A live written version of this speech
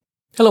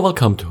Hello,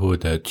 welcome to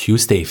the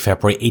Tuesday,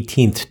 February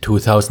 18th,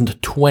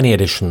 2020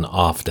 edition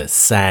of the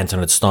SANS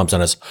and Storms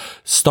on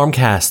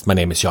StormCast. My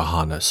name is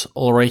Johannes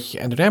Ulrich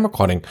and today I'm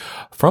recording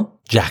from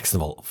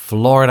Jacksonville,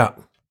 Florida.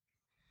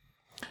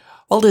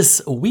 Well,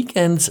 this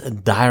weekend's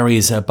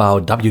diaries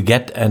about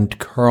wget and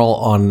curl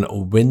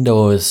on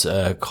Windows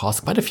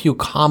caused quite a few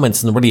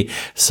comments and really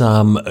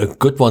some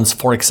good ones.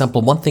 For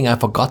example, one thing I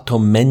forgot to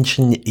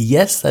mention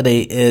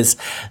yesterday is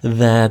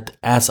that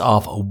as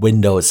of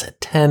Windows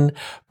 10,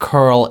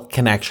 curl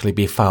can actually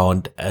be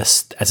found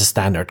as a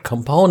standard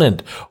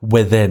component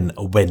within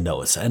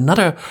Windows.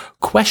 Another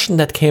question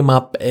that came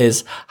up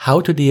is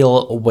how to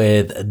deal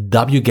with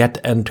wget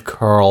and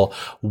curl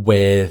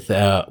with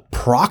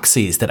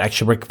proxies that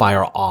actually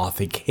require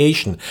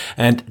authentication.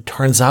 And it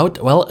turns out,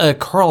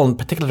 curl, in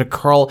particular the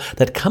curl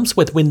that comes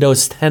with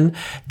Windows 10,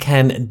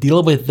 can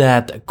deal with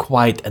that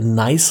quite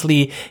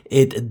nicely.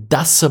 It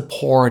does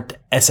support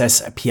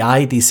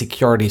SSPI, the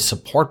security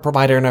support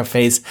provider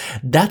interface.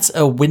 That's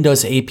a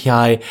Windows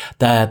API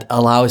that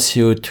allows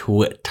you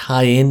to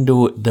tie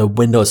into the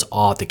Windows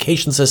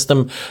authentication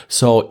system.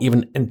 So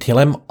even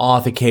NTLM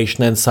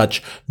authentication and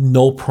such,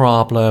 no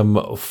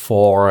problem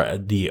for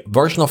the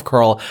version of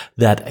curl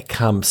that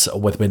comes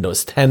with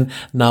Windows 10.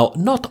 Now,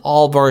 not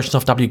all versions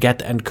of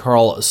wget and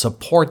curl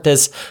support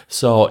this.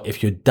 So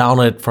if you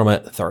download it from a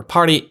third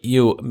party,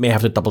 you may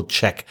have to double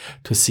check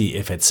to see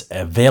if it's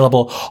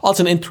available.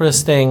 Also an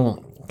interesting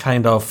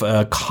kind of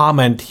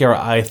comment here,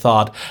 I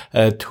thought,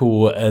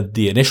 to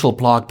the initial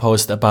blog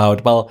post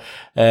about,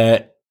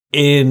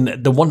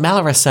 in the one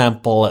malware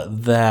sample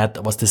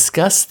that was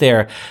discussed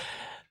there,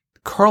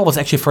 curl was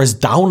actually first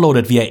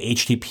downloaded via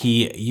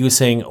HTTP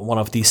using one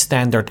of the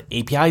standard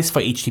APIs for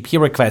HTTP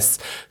requests.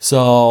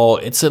 So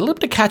it's a little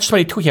bit of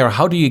catch-22 here.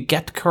 How do you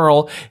get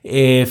curl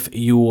if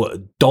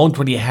you don't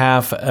really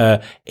have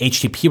a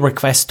HTTP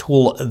request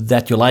tool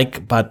that you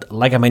like? But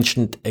like I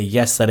mentioned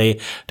yesterday,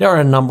 there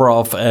are a number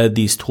of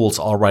these tools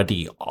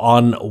already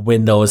on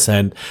Windows,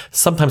 and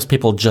sometimes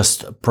people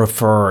just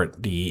prefer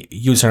the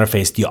user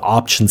interface, the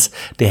options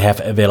they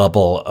have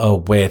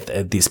available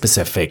with the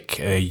specific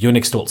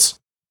Unix tools.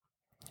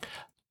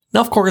 Now,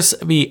 of course,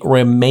 we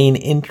remain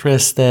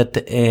interested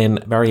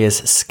in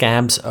various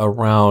scams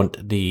around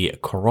the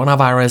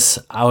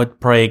coronavirus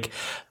outbreak.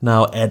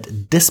 Now,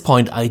 at this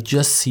point, I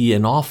just see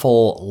an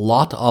awful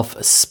lot of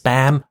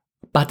spam.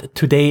 But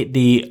today,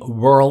 the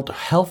World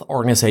Health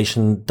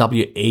Organization,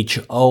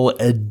 WHO,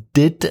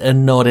 did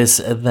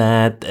notice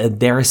that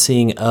they're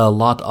seeing a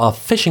lot of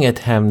phishing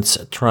attempts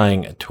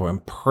trying to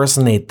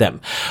impersonate them.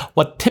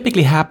 What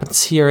typically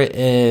happens here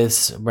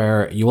is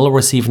where you will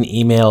receive an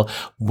email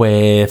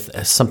with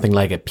something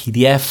like a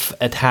PDF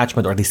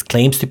attachment, or at least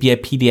claims to be a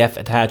PDF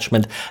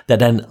attachment, that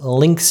then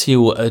links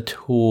you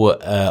to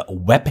a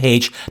web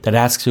page that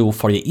asks you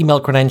for your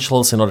email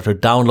credentials in order to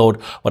download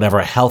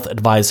whatever health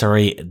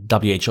advisory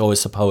WHO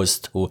is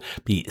supposed to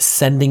be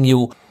sending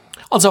you.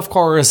 Also, of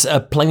course,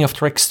 plenty of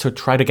tricks to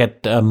try to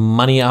get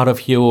money out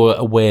of you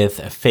with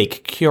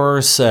fake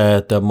cures.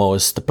 The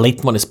most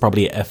blatant one is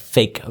probably a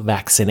fake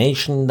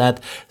vaccination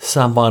that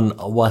someone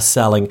was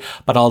selling,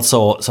 but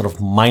also sort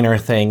of minor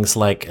things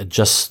like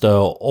just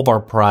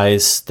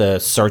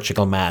overpriced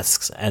surgical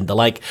masks and the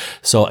like.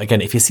 So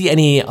again, if you see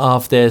any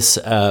of this,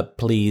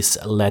 please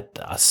let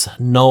us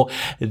know.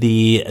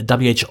 The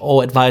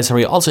WHO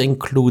advisory also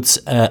includes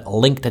a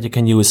link that you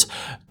can use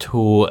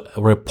to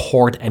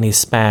report any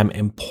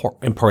spam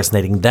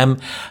impersonating them.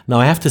 Now,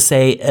 I have to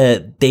say,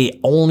 they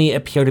only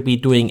appear to be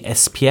doing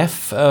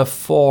SPF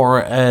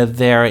for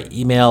their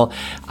email.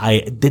 I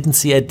didn't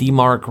see a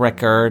DMARC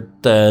record,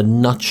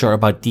 not sure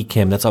about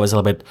DKIM. That's always a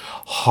little bit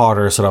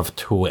harder sort of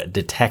to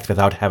detect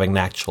without having an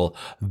actual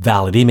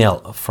valid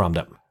email from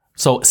them.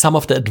 So some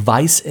of the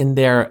advice in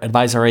their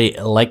advisory,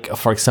 like,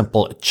 for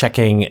example,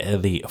 checking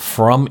the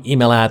from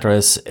email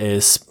address,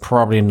 is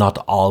probably not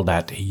all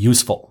that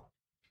useful.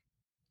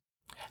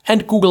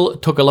 And Google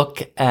took a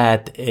look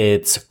at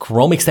its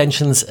Chrome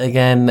extensions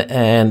again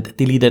and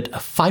deleted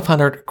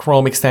 500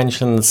 Chrome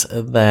extensions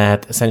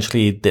that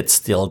essentially did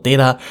steal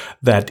data,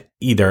 that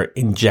either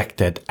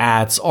injected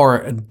ads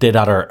or did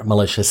other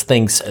malicious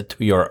things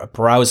to your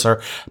browser.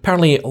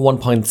 Apparently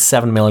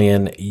 1.7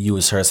 million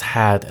users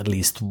had at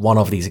least one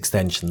of these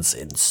extensions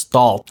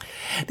installed.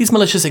 These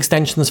malicious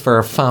extensions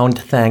were found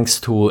thanks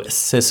to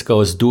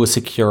Cisco's Duo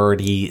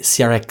Security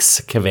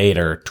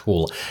CRExcavator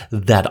tool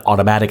that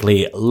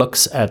automatically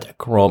looks at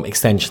Chrome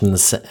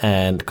extensions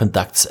and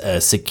conducts a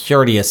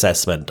security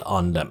assessment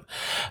on them.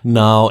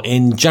 Now,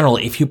 in general,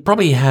 if you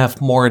probably have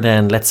more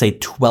than, let's say,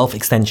 12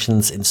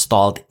 extensions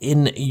installed in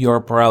your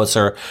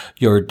browser,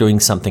 you're doing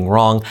something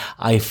wrong.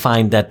 I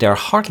find that there are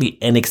hardly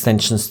any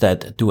extensions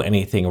that do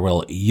anything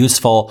real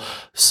useful.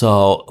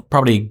 So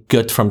probably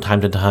good from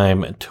time to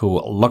time to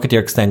look at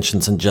your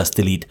extensions and just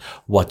delete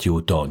what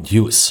you don't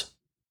use.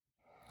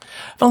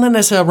 Well, then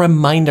as a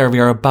reminder, we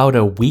are about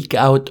a week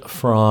out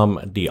from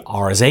the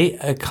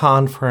RSA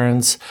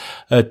conference.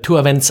 2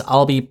 events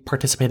I'll be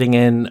participating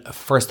in.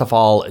 First of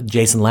all,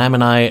 Jason Lamb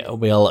and I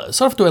will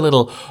sort of do a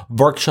little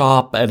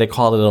workshop. They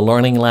call it a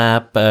learning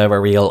lab,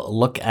 where we'll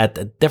look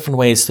at different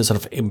ways to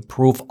sort of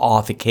improve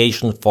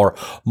authentication for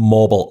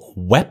mobile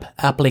web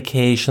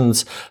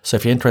applications. So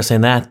if you're interested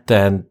in that,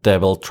 then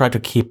we'll try to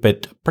keep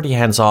it pretty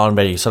hands-on,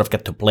 where you sort of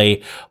get to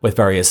play with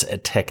various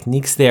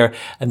techniques there.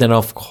 And then,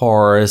 of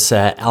course,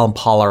 Alan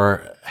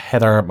Poller,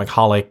 Heather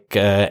McCulloch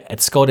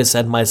at SCOTUS,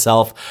 and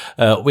myself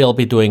will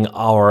be doing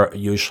our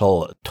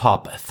usual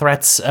top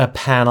threats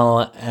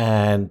panel.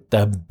 And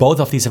both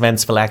of these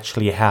events will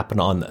actually happen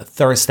on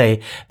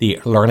Thursday,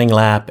 the Learning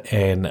Lab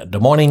in the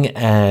morning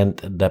and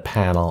the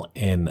panel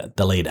in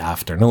the late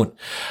afternoon.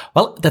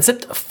 Well, that's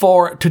it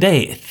for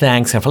today.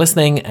 Thanks for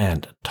listening,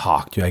 and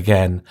talk to you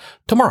again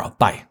tomorrow.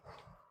 Bye.